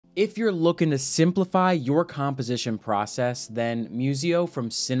If you're looking to simplify your composition process, then Musio from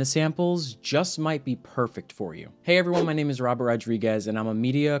CineSamples just might be perfect for you. Hey everyone, my name is Robert Rodriguez and I'm a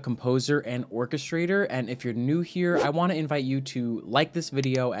media composer and orchestrator, and if you're new here, I want to invite you to like this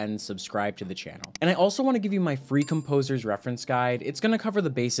video and subscribe to the channel. And I also want to give you my free composer's reference guide. It's going to cover the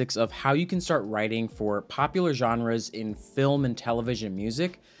basics of how you can start writing for popular genres in film and television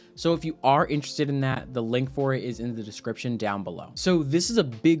music. So if you are interested in that, the link for it is in the description down below. So this is a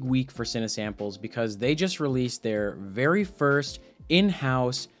big week for CineSamples because they just released their very first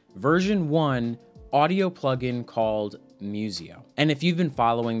in-house version 1 audio plugin called Musio. And if you've been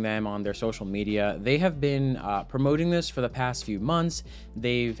following them on their social media, they have been promoting this for the past few months.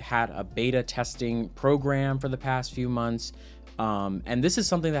 They've had a beta testing program for the past few months. And this is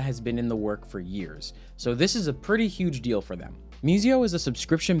something that has been in the work for years. So this is a pretty huge deal for them. Musio is a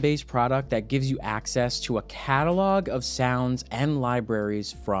subscription-based product that gives you access to a catalog of sounds and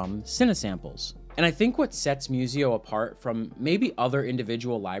libraries from CineSamples. And I think what sets Musio apart from maybe other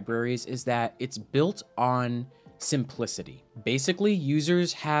individual libraries is that it's built on simplicity. Basically,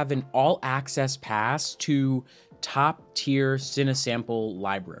 users have an all-access pass to top-tier CineSample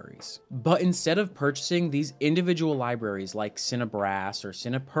libraries. But instead of purchasing these individual libraries like CineBrass or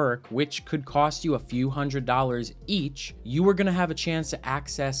CinePerc, which could cost you a few $100s each, you are going to have a chance to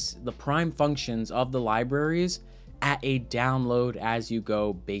access the prime functions of the libraries at a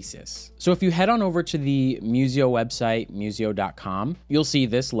download-as-you-go basis. So if you head on over to the Musio website, musio.com, you'll see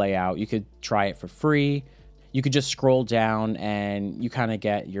this layout. You could try it for free. You could just scroll down and you kind of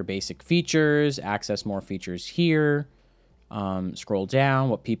get your basic features, access more features here, scroll down,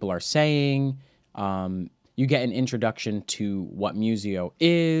 what people are saying. You get an introduction to what Musio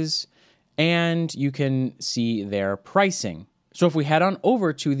is, and you can see their pricing. So if we head on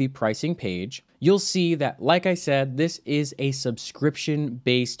over to the pricing page, you'll see that, like I said, this is a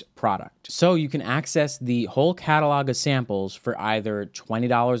subscription-based product. So you can access the whole catalog of samples for either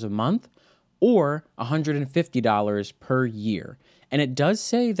 $20 a month or $150 per year. And it does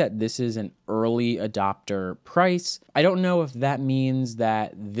say that this is an early adopter price. I don't know if that means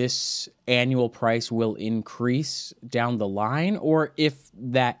that this annual price will increase down the line, or if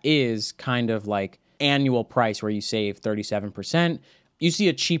that is kind of like annual price where you save 37%. You see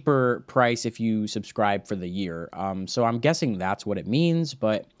a cheaper price if you subscribe for the year. So I'm guessing that's what it means,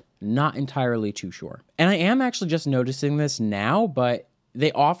 but not entirely too sure. And I am actually just noticing this now, but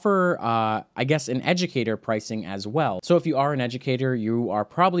they offer, I guess, an educator pricing as well. So if you are an educator, you are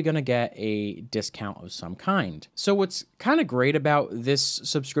probably going to get a discount of some kind. So what's kind of great about this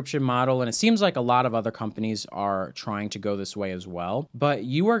subscription model, and it seems like a lot of other companies are trying to go this way as well, but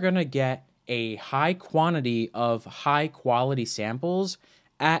you are going to get a high quantity of high quality samples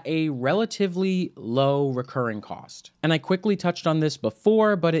at a relatively low recurring cost. And I quickly touched on this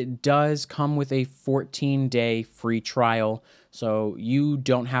before, but it does come with a 14-day free trial. So you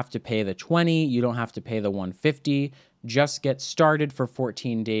don't have to pay the $20, you don't have to pay the $150, just get started for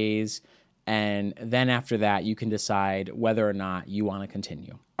 14 days. And then after that, you can decide whether or not you want to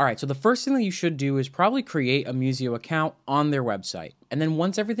continue. All right, so the first thing that you should do is probably create a Musio account on their website. And then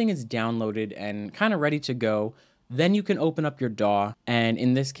once everything is downloaded and kind of ready to go, then you can open up your DAW, and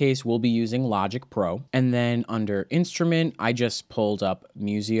in this case, we'll be using Logic Pro. And then under Instrument, I just pulled up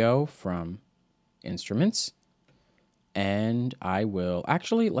Musio from Instruments. And I will,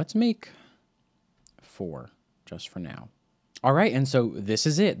 actually, let's make 4 just for now. All right, and so this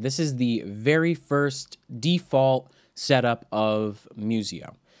is it. This is the very first default setup of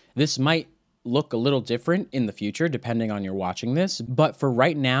Musio. This might look a little different in the future depending on you're watching this, but for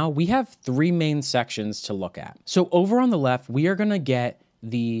right now, we have 3 main sections to look at. So over on the left, we are gonna get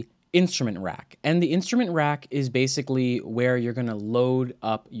the instrument rack, and the instrument rack is basically where you're gonna load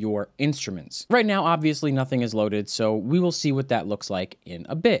up your instruments. Right now, obviously nothing is loaded, so we will see what that looks like in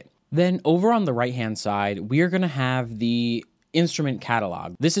a bit. Then over on the right-hand side, we are gonna have the instrument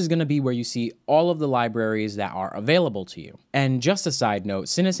catalog. This is going to be where you see all of the libraries that are available to you. And just a side note,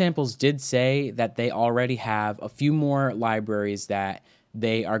 CineSamples did say that they already have a few more libraries that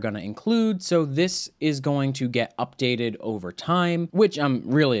they are going to include, so this is going to get updated over time, which I'm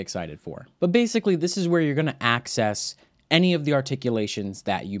really excited for. But basically, this is where you're going to access any of the articulations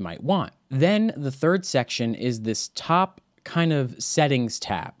that you might want. Then the third section is this top kind of settings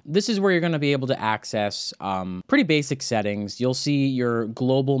tab. This is where you're going to be able to access pretty basic settings. You'll see your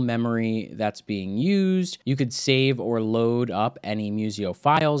global memory that's being used. You could save or load up any Musio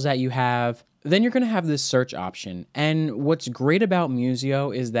files that you have. Then you're going to have this search option. And what's great about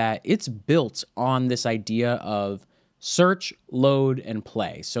Musio is that it's built on this idea of search, load, and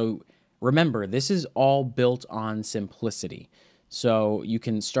play. So remember, this is all built on simplicity. So you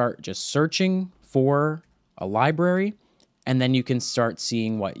can start just searching for a library, and then you can start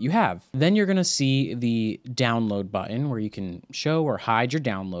seeing what you have. Then you're gonna see the download button where you can show or hide your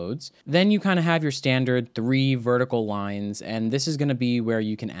downloads. Then you kind of have your standard 3 vertical lines, and this is gonna be where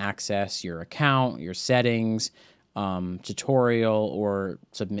you can access your account, your settings, tutorial, or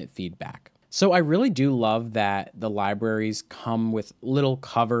submit feedback. So I really do love that the libraries come with little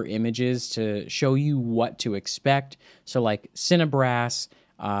cover images to show you what to expect. So like CineBrass,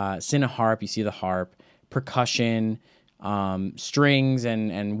 CineHarp, you see the harp, percussion, strings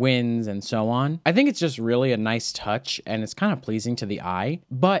and winds and so on. I think it's just really a nice touch and it's kind of pleasing to the eye.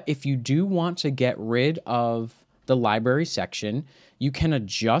 But if you do want to get rid of the library section, you can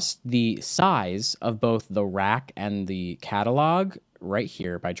adjust the size of both the rack and the catalog right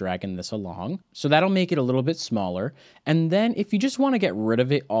here by dragging this along. So that'll make it a little bit smaller. And then if you just want to get rid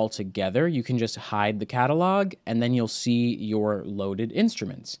of it altogether, you can just hide the catalog and then you'll see your loaded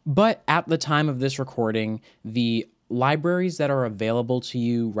instruments. But at the time of this recording, the libraries that are available to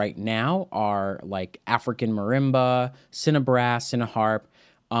you right now are like African Marimba, CineBrass,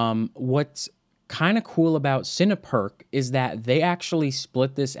 CineHarp. What's kind of cool about CinePerc is that they actually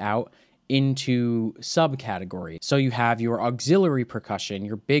split this out into subcategories. So you have your auxiliary percussion,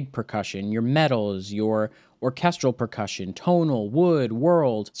 your big percussion, your metals, your orchestral percussion, tonal, wood,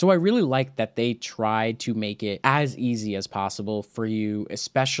 world. So I really like that they tried to make it as easy as possible for you,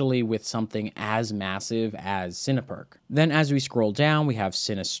 especially with something as massive as CinePerc. Then as we scroll down, we have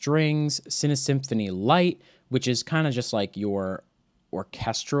CineStrings, CineSymphony Lite, which is kind of just like your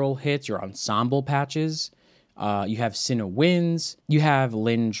orchestral hits, your ensemble patches. You have CineWinds, you have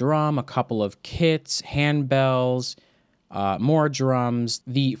Lin Drum, a couple of kits, handbells, more drums,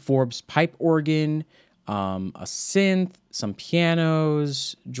 the Forbes pipe organ, a synth, some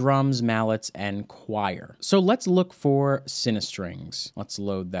pianos, drums, mallets, and choir. So let's look for CineStrings. Let's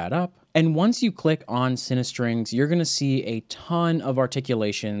load that up. And once you click on CineStrings, you're gonna see a ton of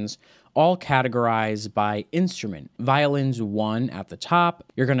articulations all categorized by instrument. Violins 1 at the top,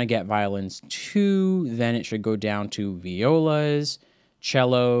 you're gonna get violins 2, then it should go down to violas,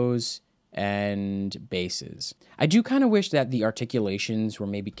 cellos, and basses. I do kind of wish that the articulations were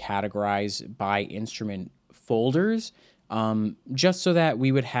maybe categorized by instrument folders, just so that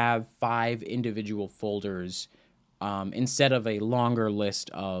we would have 5 individual folders instead of a longer list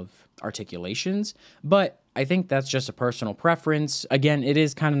of articulations. But I think that's just a personal preference. Again, it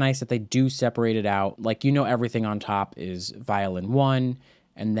is kind of nice that they do separate it out. Like, you know, everything on top is violin 1,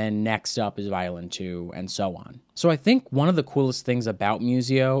 and then next up is violin 2, and so on. So I think one of the coolest things about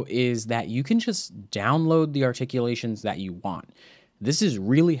Musio is that you can just download the articulations that you want. This is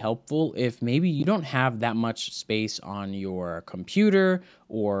really helpful if maybe you don't have that much space on your computer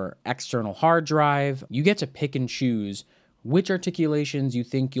or external hard drive. You get to pick and choose which articulations you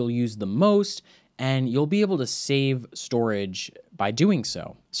think you'll use the most, and you'll be able to save storage by doing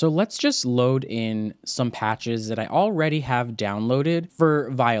so. So let's just load in some patches that I already have downloaded for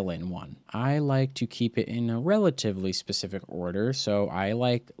violin 1. I like to keep it in a relatively specific order, so I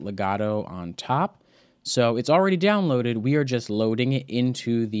like legato on top. So it's already downloaded, we are just loading it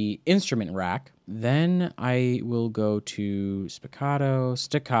into the instrument rack. Then I will go to spiccato,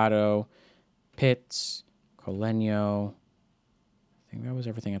 staccato, pits, collegno. I think that was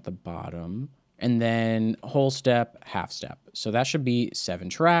everything at the bottom. And then whole step, half step. So that should be 7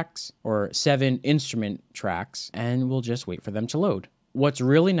 tracks or 7 instrument tracks, and we'll just wait for them to load. What's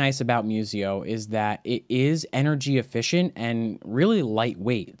really nice about Musio is that it is energy efficient and really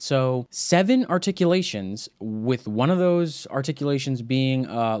lightweight. So 7 articulations, with one of those articulations being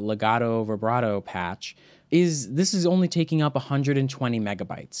a legato vibrato patch, this is only taking up 120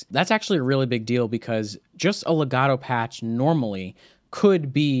 megabytes. That's actually a really big deal because just a legato patch normally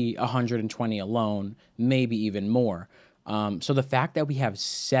could be 120 alone, maybe even more. So the fact that we have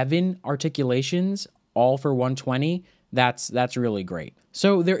 7 articulations, all for 120, that's really great.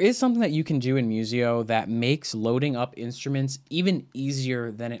 So there is something that you can do in Musio that makes loading up instruments even easier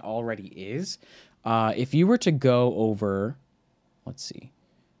than it already is. If you were to go over, let's see,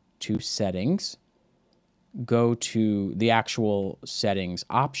 to settings, go to the actual settings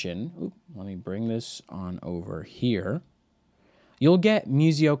option. Oop, let me bring this on over here. You'll get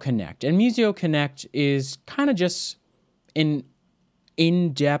Musio Connect. And Musio Connect is kind of just an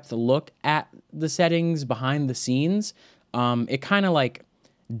in-depth look at the settings behind the scenes. It kind of like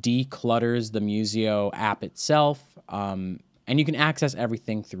declutters the Musio app itself, and you can access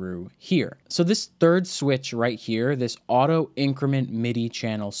everything through here. So this third switch right here, this auto increment MIDI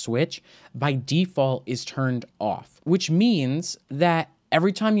channel switch, by default is turned off, which means that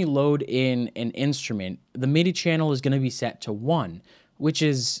every time you load in an instrument, the MIDI channel is going to be set to 1, which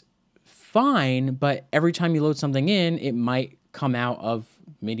is fine, but every time you load something in, it might come out of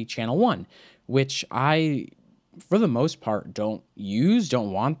MIDI channel 1, which I, for the most part, don't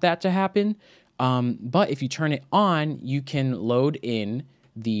want that to happen. But if you turn it on, you can load in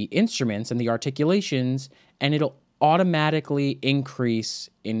the instruments and the articulations, and it'll automatically increase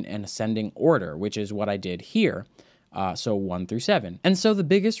in an ascending order, which is what I did here. So 1 through 7. And so the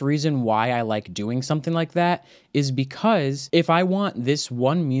biggest reason why I like doing something like that is because if I want this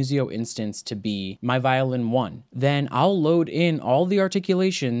one Musio instance to be my violin 1, then I'll load in all the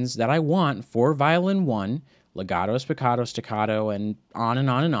articulations that I want for violin 1, legato, spiccato, staccato, and on and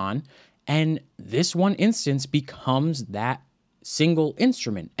on and on. And this one instance becomes that single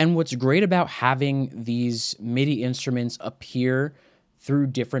instrument. And what's great about having these MIDI instruments appear through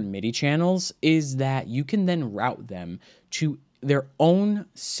different MIDI channels is that you can then route them to their own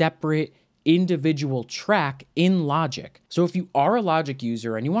separate individual track in Logic. So if you are a Logic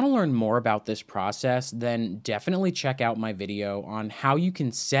user and you want to learn more about this process, then definitely check out my video on how you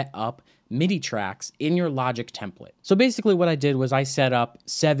can set up MIDI tracks in your Logic template. So basically what I did was I set up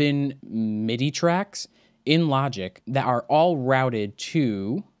 7 MIDI tracks in Logic that are all routed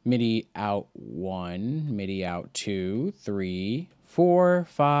to MIDI out 1, MIDI out 2, 3, 4,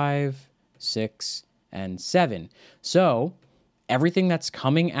 5, 6, and 7. So everything that's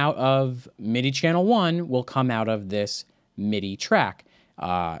coming out of MIDI channel 1 will come out of this MIDI track.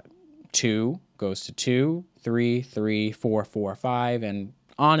 2 goes to 2, 3, 3, 4, 4, 5, and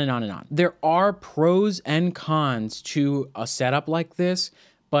on and on and on. There are pros and cons to a setup like this,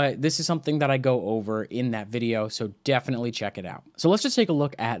 but this is something that I go over in that video, so definitely check it out. So let's just take a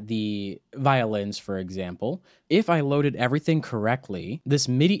look at the violins, for example. If I loaded everything correctly, this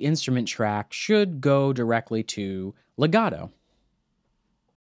MIDI instrument track should go directly to legato.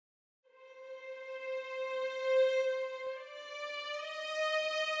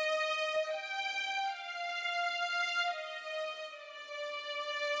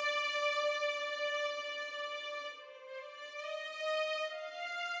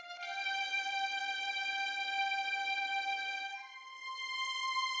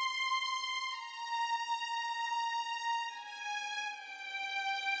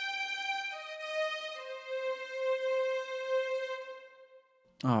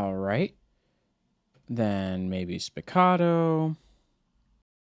 All right, then maybe spiccato.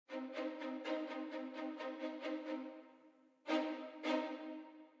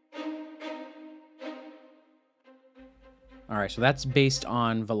 All right, so that's based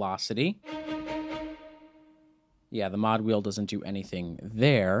on velocity. Yeah, the mod wheel doesn't do anything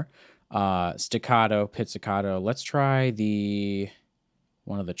there. Staccato, pizzicato. Let's try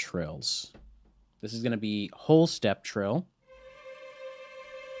one of the trills. This is going to be whole step trill.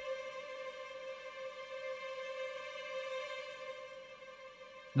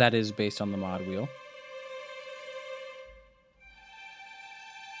 That is based on the mod wheel.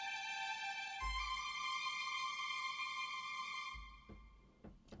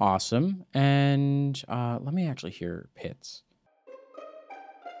 Awesome. And let me actually hear pits.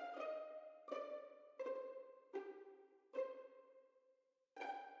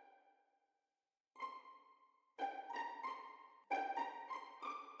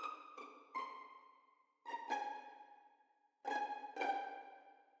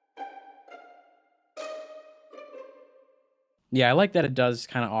 Yeah, I like that it does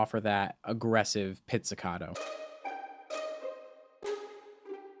kind of offer that aggressive pizzicato.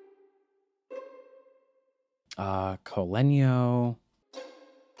 Colenio.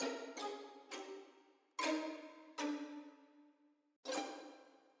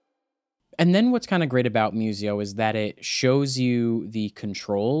 And then what's kind of great about Musio is that it shows you the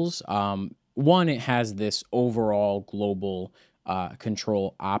controls. One, it has this overall global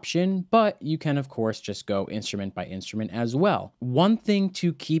control option, but you can, of course, just go instrument by instrument as well. One thing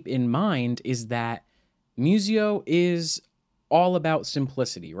to keep in mind is that Musio is all about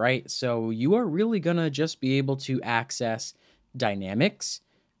simplicity, right? So you are really gonna just be able to access dynamics,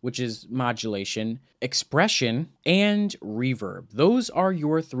 which is modulation, expression, and reverb. Those are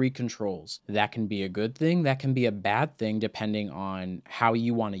your 3 controls. That can be a good thing, that can be a bad thing, depending on how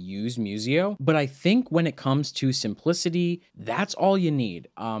you want to use Musio. But I think when it comes to simplicity, that's all you need.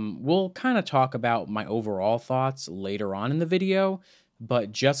 We'll kind of talk about my overall thoughts later on in the video,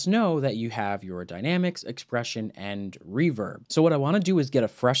 but just know that you have your dynamics, expression, and reverb. So what I want to do is get a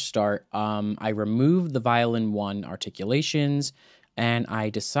fresh start. I removed the violin 1 articulations, and I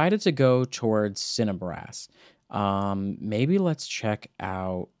decided to go towards CineBrass. Maybe let's check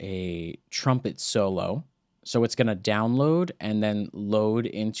out a trumpet solo. So it's going to download and then load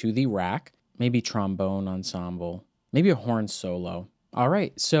into the rack. Maybe trombone ensemble, maybe a horn solo. All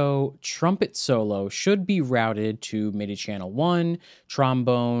right, so trumpet solo should be routed to MIDI channel 1,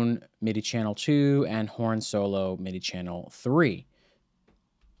 trombone MIDI channel 2, and horn solo MIDI channel 3.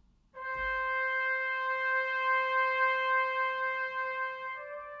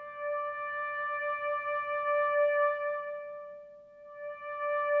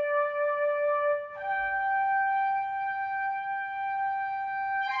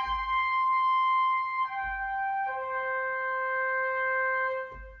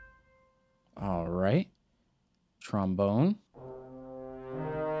 All right, trombone.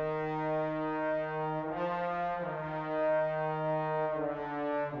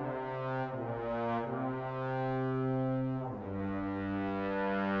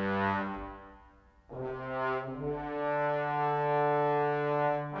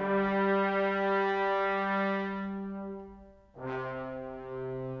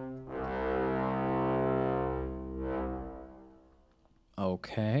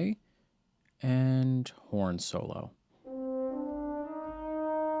 Okay, and horn solo.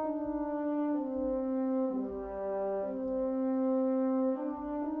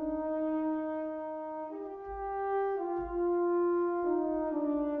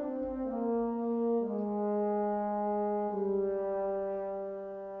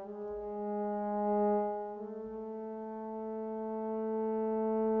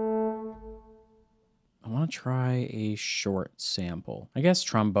 I want to try a short sample. I guess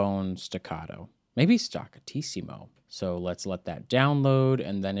trombone staccato, maybe staccatissimo. So let's let that download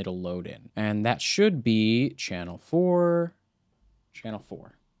and then it'll load in. And that should be channel 4, channel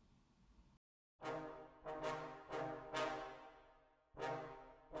 4.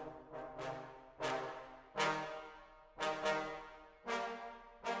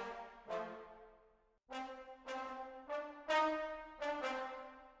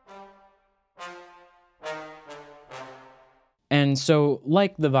 And so,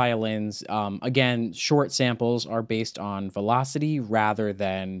 like the violins, again, short samples are based on velocity rather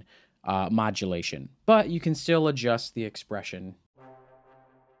than modulation, but you can still adjust the expression.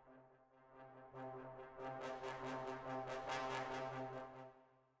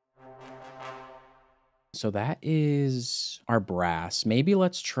 So that is our brass. Maybe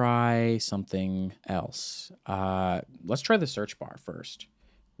let's try something else. Let's try the search bar first.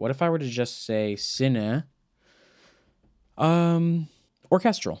 What if I were to just say Cine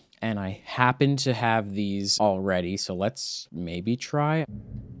Orchestral? And I happen to have these already, so let's maybe try.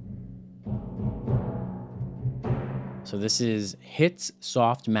 So this is Hits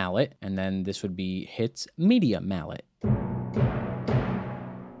Soft Mallet, and then this would be Hits Media Mallet.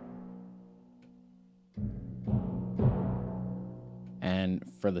 And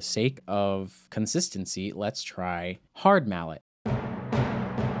for the sake of consistency, let's try Hard Mallet.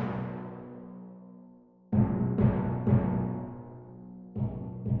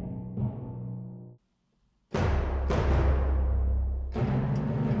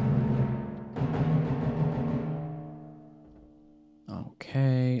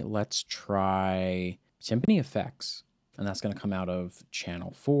 Okay, let's try timpani effects. And that's going to come out of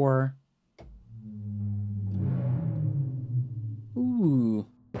channel 4. Ooh.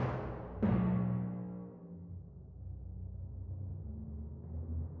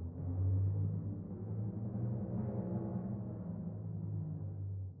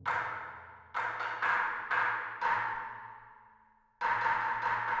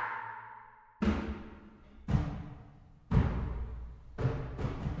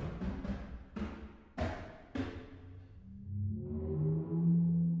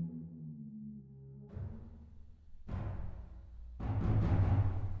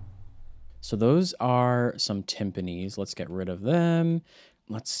 So those are some timpanis. Let's get rid of them.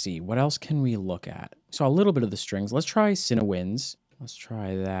 Let's see, what else can we look at? So a little bit of the strings. Let's try CineWinds. Let's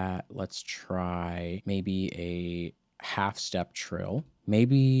try that. Let's try maybe a half-step trill.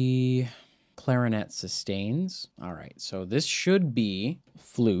 Maybe clarinet sustains. All right, so this should be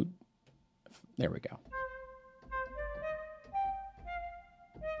flute. There we go.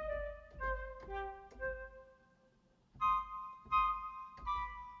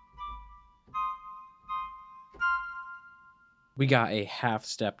 We got a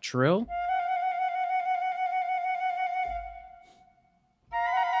half-step trill.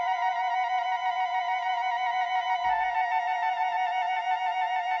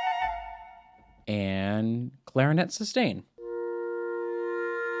 And clarinet sustain.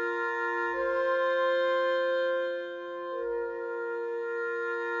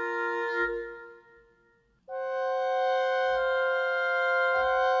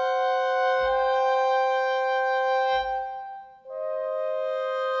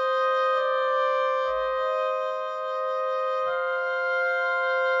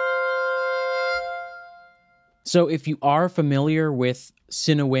 So if you are familiar with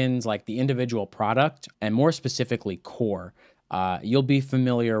CineWinds, like the individual product, and more specifically Core, you'll be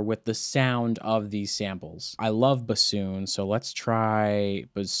familiar with the sound of these samples. I love bassoon, so let's try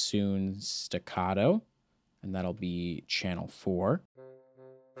bassoon staccato, and that'll be channel 4.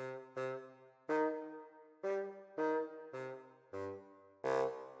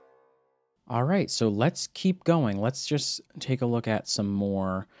 All right, so let's keep going. Let's just take a look at some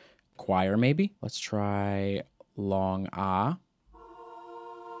more choir maybe. Let's try long ah.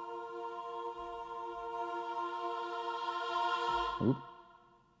 Oop.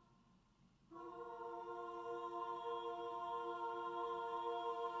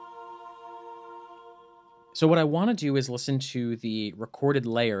 So what I want to do is listen to the recorded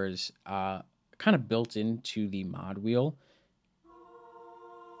layers kind of built into the mod wheel.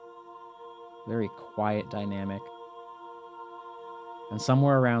 Very quiet dynamic. And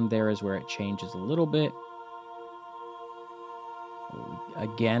somewhere around there is where it changes a little bit.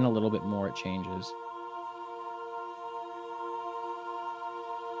 Again, a little bit more it changes.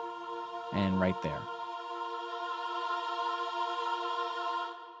 And right there.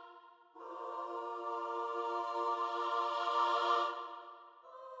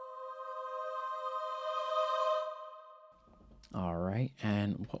 All right,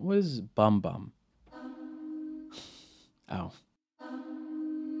 and what was bum bum? Oh.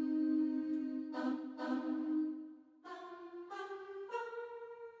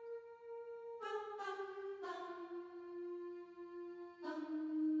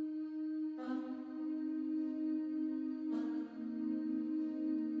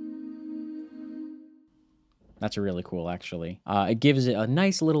 That's really cool, actually. It gives it a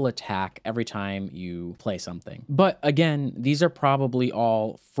nice little attack every time you play something. But again, these are probably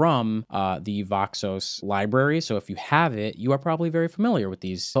all from the Voxos library. So if you have it, you are probably very familiar with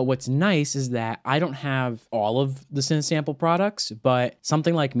these. But what's nice is that I don't have all of the CineSample products, but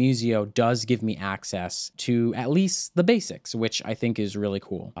something like Musio does give me access to at least the basics, which I think is really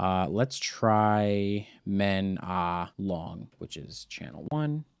cool. Let's try Men Ah Long, which is channel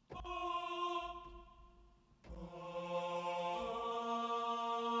 1.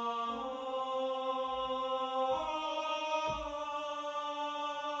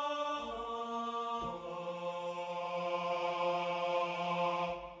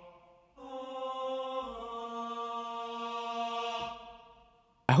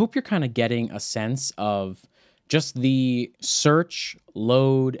 I hope you're kind of getting a sense of just the search,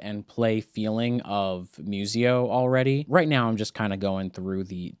 load, and play feeling of Musio already. Right now, I'm just kind of going through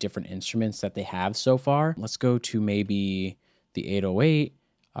the different instruments that they have so far. Let's go to maybe the 808.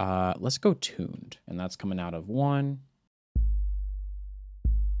 Let's go tuned, and that's coming out of 1.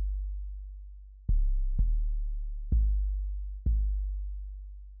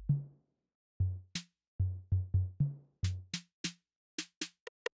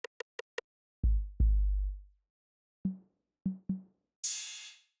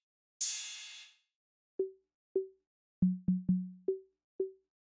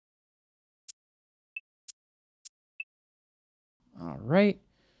 All right.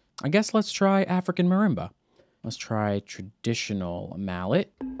 I guess let's try African marimba. Let's try traditional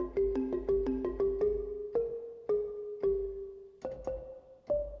mallet.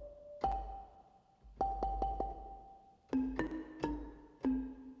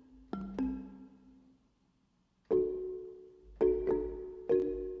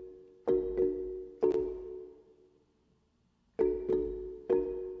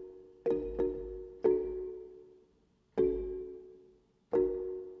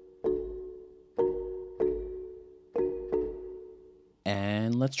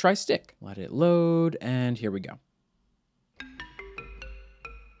 And let's try stick. Let it load, and here we go.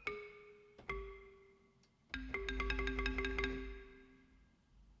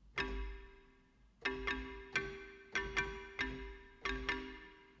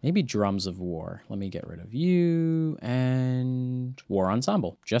 Maybe Drums of War. Let me get rid of you, and War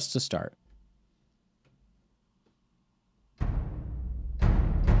Ensemble, just to start.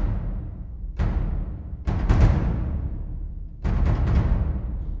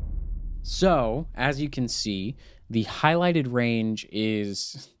 So, as you can see, the highlighted range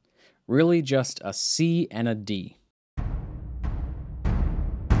is really just a C and a D.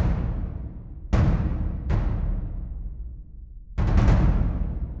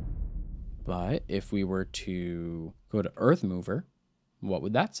 But if we were to go to Earth Mover, what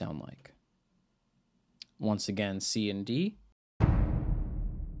would that sound like? Once again, C and D.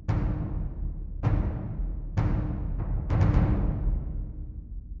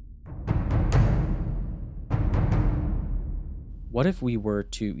 What if we were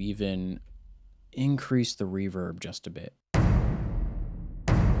to even increase the reverb just a bit.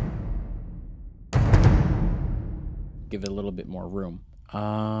 Give it a little bit more room.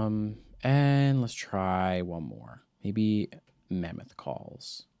 And let's try one more. Maybe Mammoth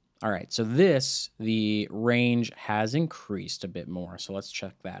Calls. All right, so the range has increased a bit more, so let's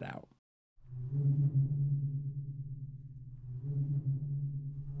check that out.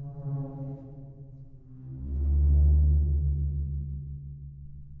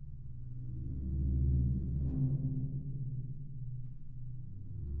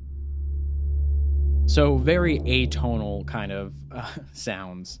 So very atonal kind of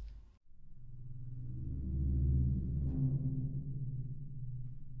sounds.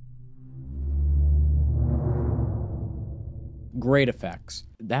 Great effects.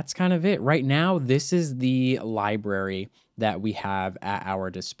 That's kind of it. Right now, this is the library that we have at our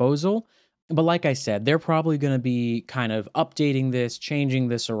disposal. But like I said, they're probably going to be kind of updating this, changing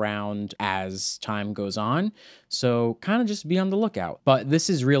this around as time goes on. So kind of just be on the lookout. But this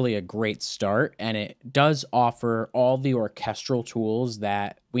is really a great start, and it does offer all the orchestral tools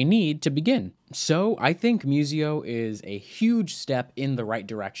that we need to begin. So I think Musio is a huge step in the right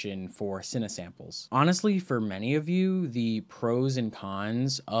direction for CineSamples. Honestly, for many of you, the pros and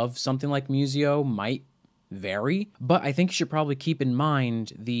cons of something like Musio might vary, but I think you should probably keep in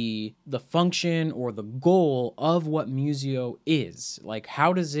mind the function or the goal of what Musio is. Like,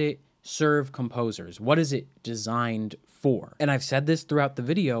 how does it serve composers? What is it designed for? And I've said this throughout the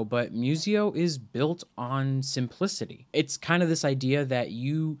video, but Musio is built on simplicity. It's kind of this idea that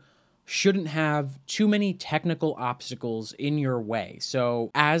you shouldn't have too many technical obstacles in your way. So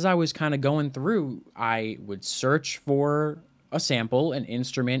as I was kind of going through, I would search for a sample, an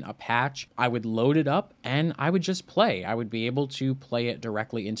instrument, a patch. I would load it up and I would just play. I would be able to play it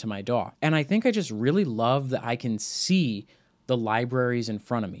directly into my DAW. And I think I just really love that I can see the libraries in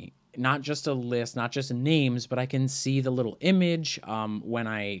front of me. Not just a list, not just names, but I can see the little image. When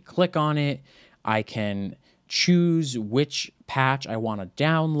I click on it, I can choose which patch I want to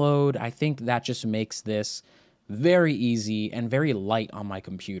download. I think that just makes this very easy and very light on my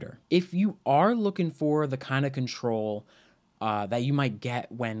computer. If you are looking for the kind of control that you might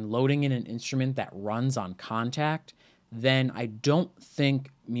get when loading in an instrument that runs on Contact, then I don't think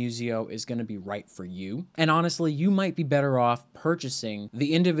Musio is going to be right for you. And honestly, you might be better off purchasing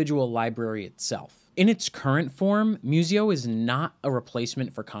the individual library itself. In its current form, Musio is not a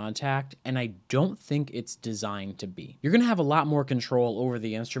replacement for Contact, and I don't think it's designed to be. You're going to have a lot more control over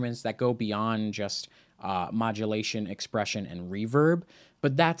the instruments that go beyond just modulation, expression, and reverb,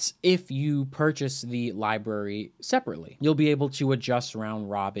 but that's if you purchase the library separately. You'll be able to adjust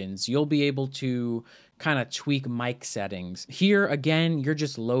round robins. You'll be able to kind of tweak mic settings. Here, again, you're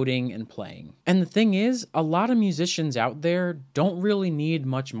just loading and playing. And the thing is, a lot of musicians out there don't really need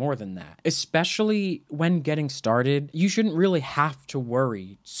much more than that. Especially when getting started, you shouldn't really have to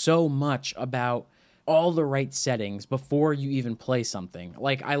worry so much about all the right settings before you even play something.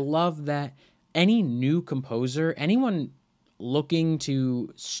 Like, I love that any new composer, anyone looking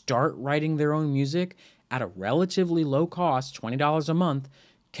to start writing their own music at a relatively low cost, $20 a month,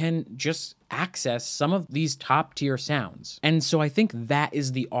 can just access some of these top tier sounds. And so I think that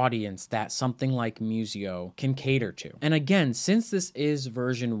is the audience that something like Musio can cater to. And again, since this is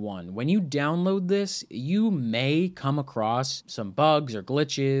version 1, when you download this, you may come across some bugs or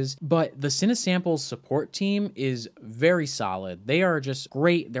glitches, but the CineSamples support team is very solid. They are just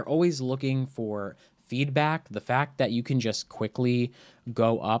great. They're always looking for feedback. The fact that you can just quickly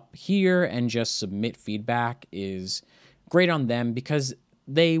go up here and just submit feedback is great on them, because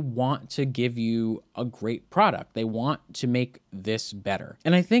they want to give you a great product. They want to make this better.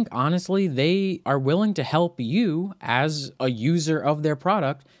 And I think, honestly, they are willing to help you as a user of their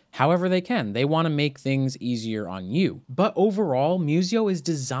product however they can. They want to make things easier on you. But overall, Musio is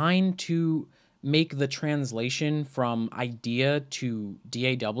designed to make the translation from idea to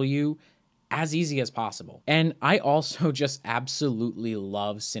DAW as easy as possible. And I also just absolutely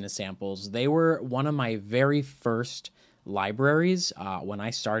love CineSamples. They were one of my very first libraries when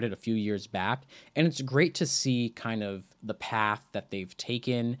I started a few years back, and it's great to see kind of the path that they've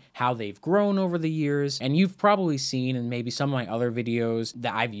taken, how they've grown over the years. And you've probably seen in maybe some of my other videos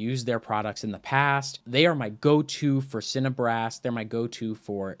that I've used their products in the past. They are my go-to for CineBrass. They're my go-to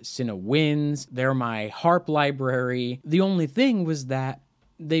for CineWinds. They're my harp library. The only thing was that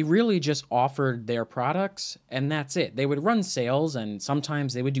they really just offered their products, and that's it. They would run sales, and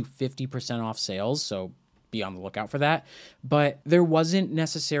sometimes they would do 50% off sales, so be on the lookout for that. But there wasn't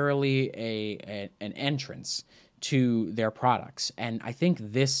necessarily an entrance to their products, and I think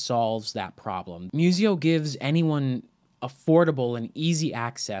this solves that problem. Musio gives anyone affordable and easy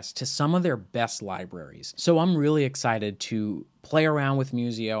access to some of their best libraries. So I'm really excited to play around with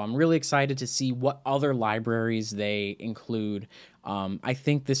Musio. I'm really excited to see what other libraries they include. I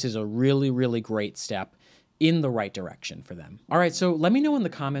think this is a really, really great step in the right direction for them. All right, so let me know in the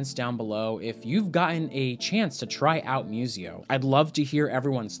comments down below if you've gotten a chance to try out Musio. I'd love to hear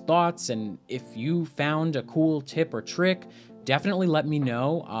everyone's thoughts, and if you found a cool tip or trick, definitely let me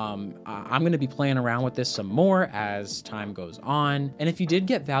know. I'm gonna be playing around with this some more as time goes on. And if you did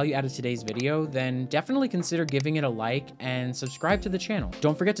get value out of today's video, then definitely consider giving it a like and subscribe to the channel.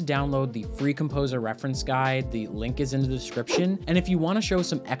 Don't forget to download the free composer reference guide. The link is in the description. And if you wanna show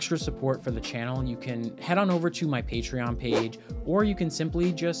some extra support for the channel, you can head on over to my Patreon page, or you can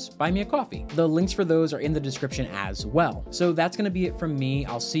simply just buy me a coffee. The links for those are in the description as well. So that's gonna be it from me.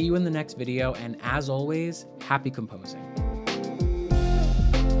 I'll see you in the next video. And as always, happy composing.